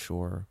little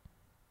unsure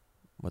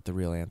what the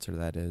real answer to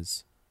that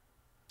is.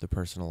 The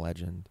personal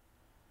legend.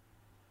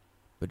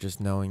 But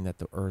just knowing that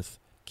the earth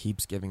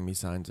keeps giving me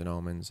signs and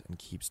omens and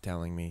keeps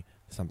telling me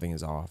something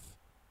is off.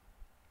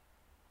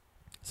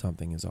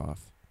 Something is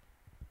off.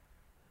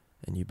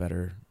 And you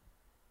better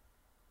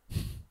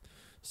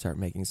start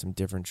making some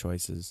different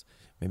choices.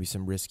 Maybe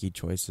some risky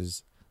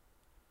choices.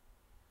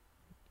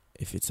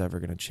 If it's ever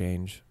going to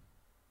change.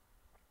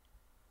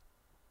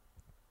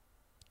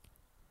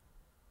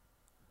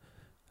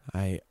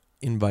 I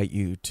invite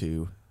you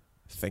to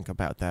think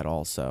about that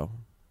also.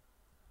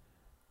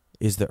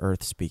 Is the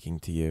earth speaking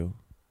to you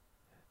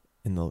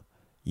in the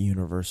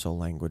universal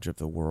language of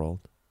the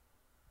world?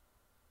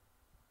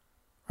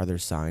 Are there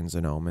signs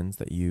and omens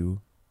that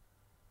you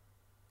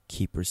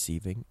keep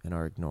receiving and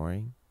are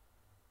ignoring?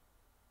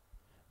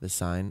 The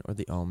sign or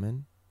the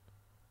omen,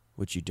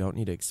 which you don't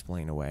need to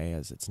explain away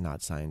as it's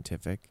not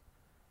scientific,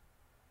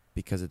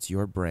 because it's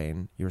your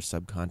brain, your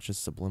subconscious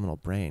subliminal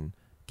brain,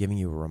 giving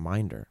you a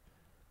reminder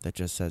that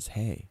just says,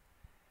 hey.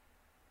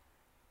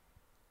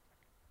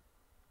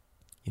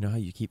 You know how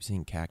you keep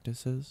seeing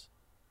cactuses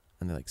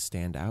and they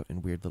stand out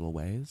in weird little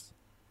ways?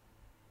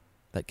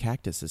 That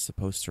cactus is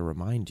supposed to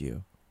remind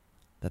you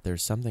that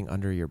there's something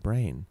under your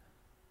brain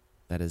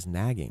that is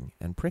nagging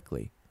and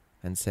prickly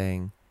and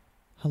saying,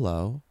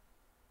 hello,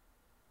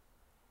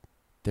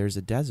 there's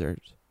a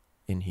desert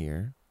in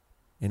here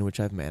in which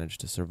I've managed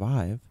to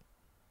survive.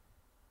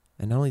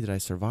 And not only did I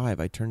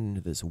survive, I turned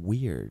into this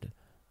weird,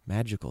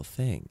 magical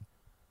thing.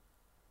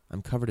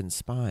 I'm covered in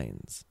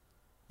spines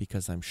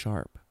because I'm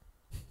sharp.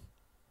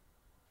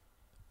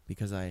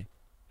 Because I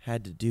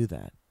had to do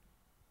that.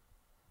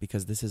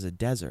 Because this is a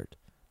desert,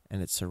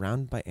 and it's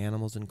surrounded by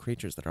animals and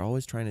creatures that are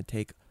always trying to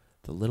take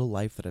the little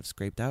life that I've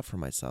scraped out for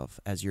myself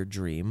as your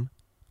dream,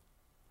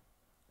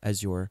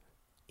 as your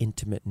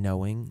intimate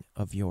knowing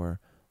of your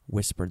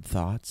whispered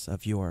thoughts,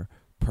 of your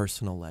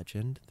personal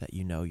legend that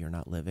you know you're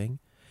not living.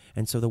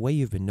 And so the way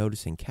you've been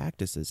noticing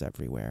cactuses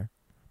everywhere,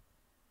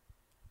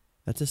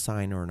 that's a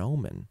sign or an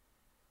omen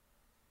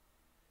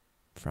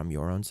from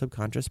your own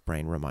subconscious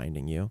brain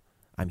reminding you,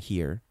 I'm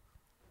here.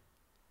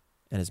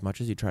 And as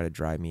much as you try to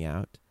drive me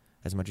out,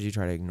 as much as you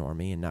try to ignore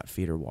me and not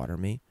feed or water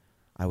me,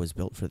 I was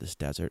built for this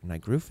desert and I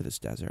grew for this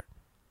desert.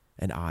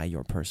 And I,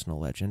 your personal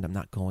legend, I'm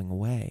not going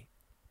away.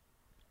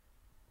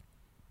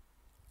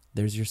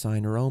 There's your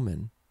sign or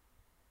omen.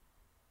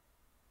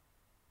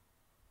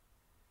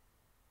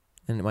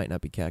 And it might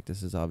not be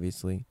cactuses,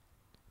 obviously.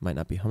 It might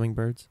not be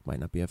hummingbirds. It might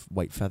not be a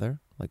white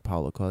feather like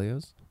Paulo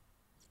Coelho's.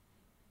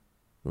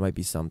 It might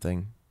be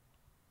something.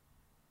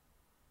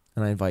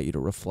 And I invite you to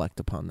reflect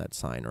upon that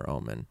sign or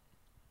omen.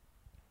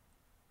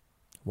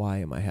 Why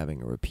am I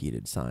having a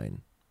repeated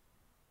sign?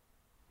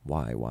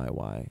 Why?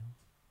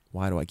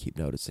 Why do I keep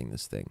noticing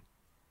this thing?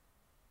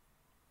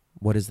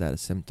 What is that a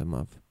symptom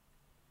of?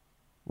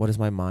 What is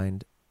my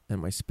mind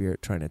and my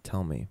spirit trying to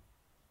tell me?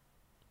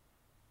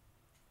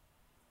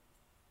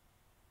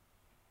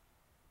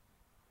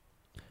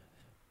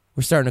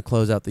 We're starting to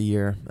close out the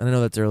year, and I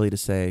know that's early to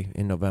say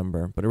in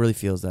November, but it really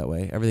feels that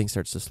way. Everything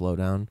starts to slow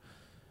down.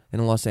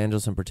 In Los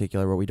Angeles in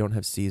particular, where we don't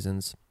have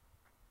seasons,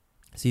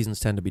 seasons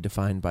tend to be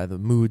defined by the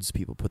moods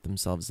people put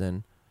themselves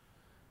in.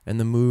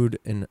 And the mood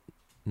in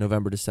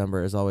November,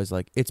 December is always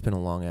like, it's been a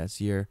long-ass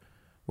year.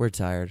 We're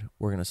tired.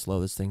 We're going to slow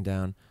this thing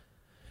down.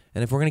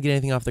 And if we're going to get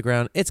anything off the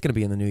ground, it's going to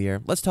be in the new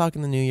year. Let's talk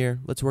in the new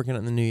year. Let's work on it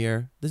in the new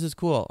year. This is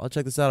cool. I'll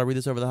check this out. I'll read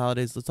this over the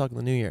holidays. Let's talk in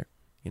the new year,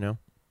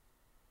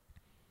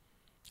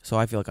 So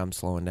I feel like I'm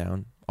slowing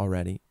down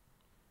already.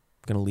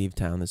 I'm going to leave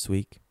town this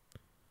week.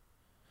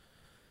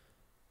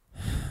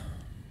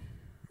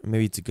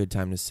 Maybe it's a good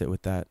time to sit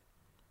with that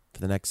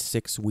for the next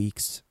 6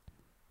 weeks.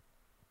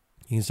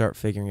 You can start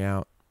figuring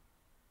out,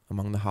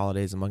 among the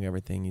holidays, among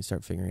everything, you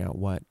start figuring out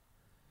what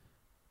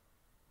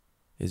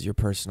is your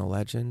personal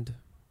legend.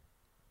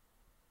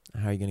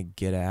 How are you going to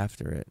get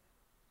after it?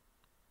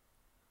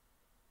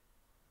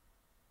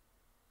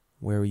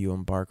 Where will you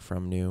embark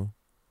from new?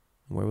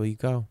 Where will you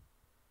go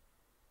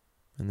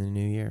in the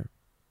new year?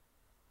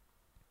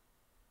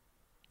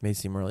 May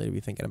seem early to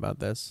be thinking about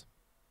this.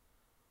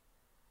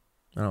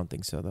 I don't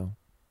think so, though.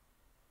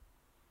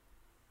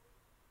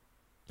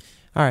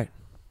 All right.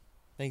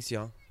 Thanks,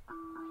 y'all.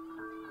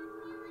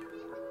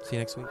 See you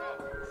next week.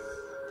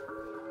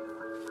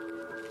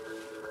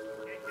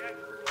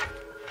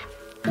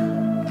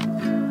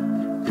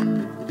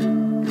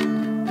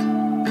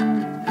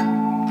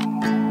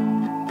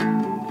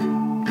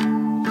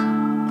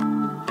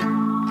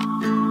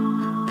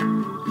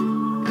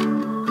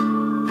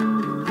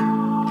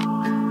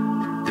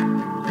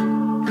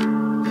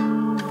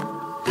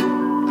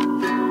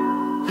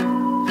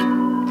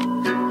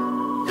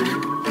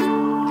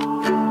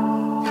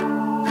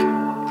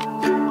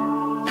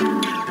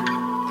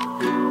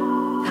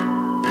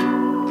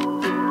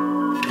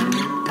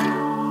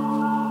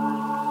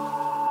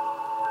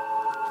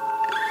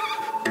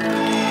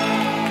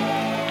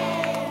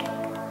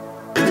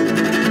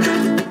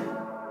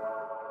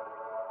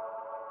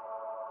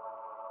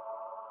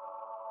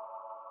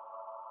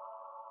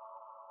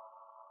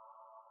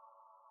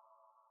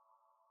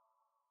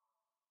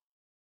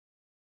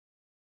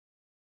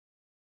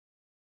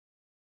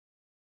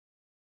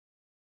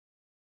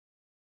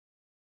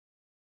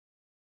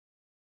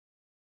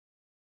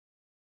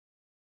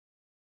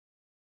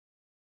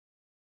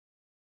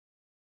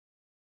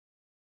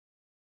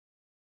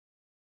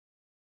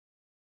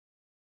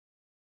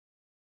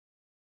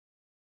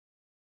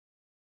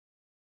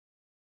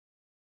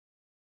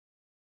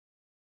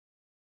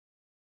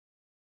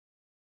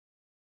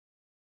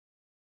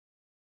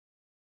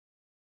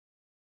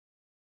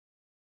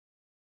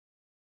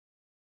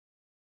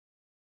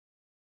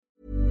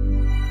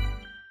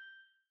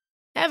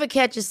 Ever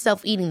catch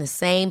yourself eating the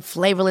same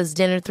flavorless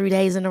dinner 3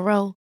 days in a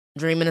row?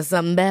 Dreaming of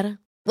something better?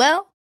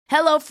 Well,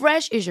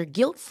 HelloFresh is your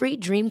guilt-free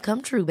dream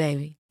come true,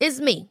 baby.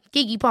 It's me,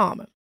 Keke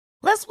Palmer.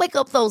 Let's wake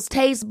up those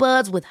taste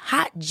buds with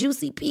hot,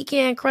 juicy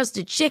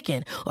pecan-crusted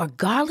chicken or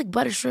garlic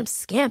butter shrimp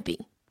scampi.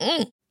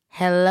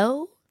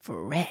 Hello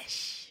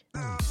Fresh.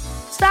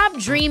 Stop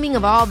dreaming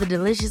of all the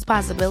delicious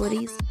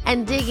possibilities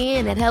and dig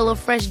in at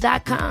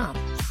HelloFresh.com.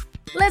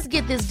 Let's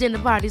get this dinner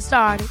party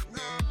started.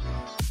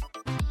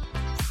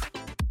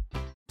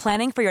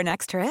 Planning for your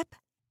next trip?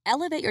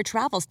 Elevate your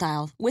travel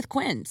style with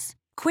Quince.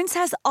 Quince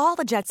has all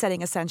the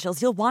jet-setting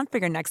essentials you'll want for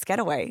your next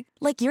getaway,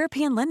 like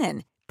European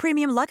linen,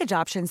 premium luggage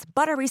options,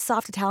 buttery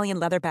soft Italian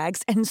leather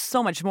bags, and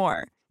so much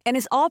more. And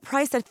is all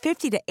priced at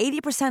 50 to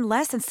 80%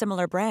 less than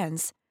similar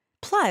brands.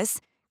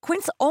 Plus,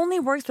 Quince only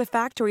works with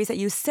factories that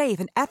use safe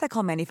and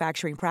ethical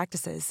manufacturing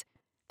practices.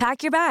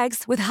 Pack your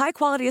bags with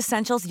high-quality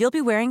essentials you'll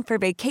be wearing for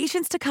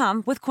vacations to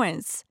come with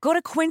Quince. Go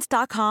to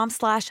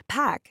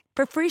quince.com/pack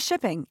for free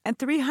shipping and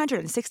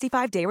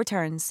 365-day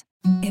returns.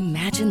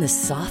 Imagine the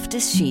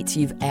softest sheets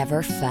you've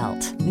ever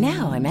felt.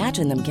 Now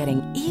imagine them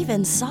getting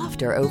even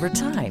softer over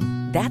time.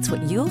 That's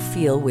what you'll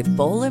feel with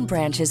Boll &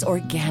 Branch's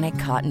organic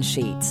cotton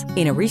sheets.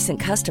 In a recent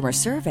customer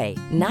survey,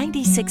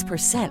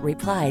 96%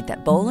 replied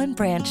that Boll &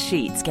 Branch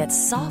sheets get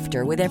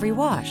softer with every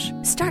wash.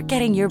 Start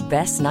getting your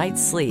best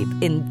night's sleep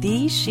in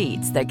these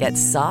sheets that get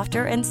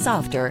softer and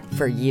softer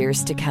for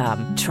years to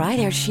come. Try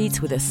their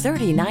sheets with a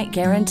 30-night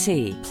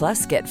guarantee.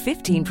 Plus, get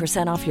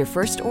 15% off your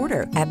first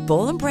order at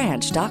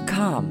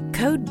bollandbranch.com.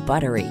 Code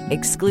BUTTERY.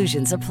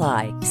 Exclusions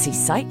apply. See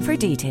site for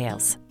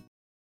details.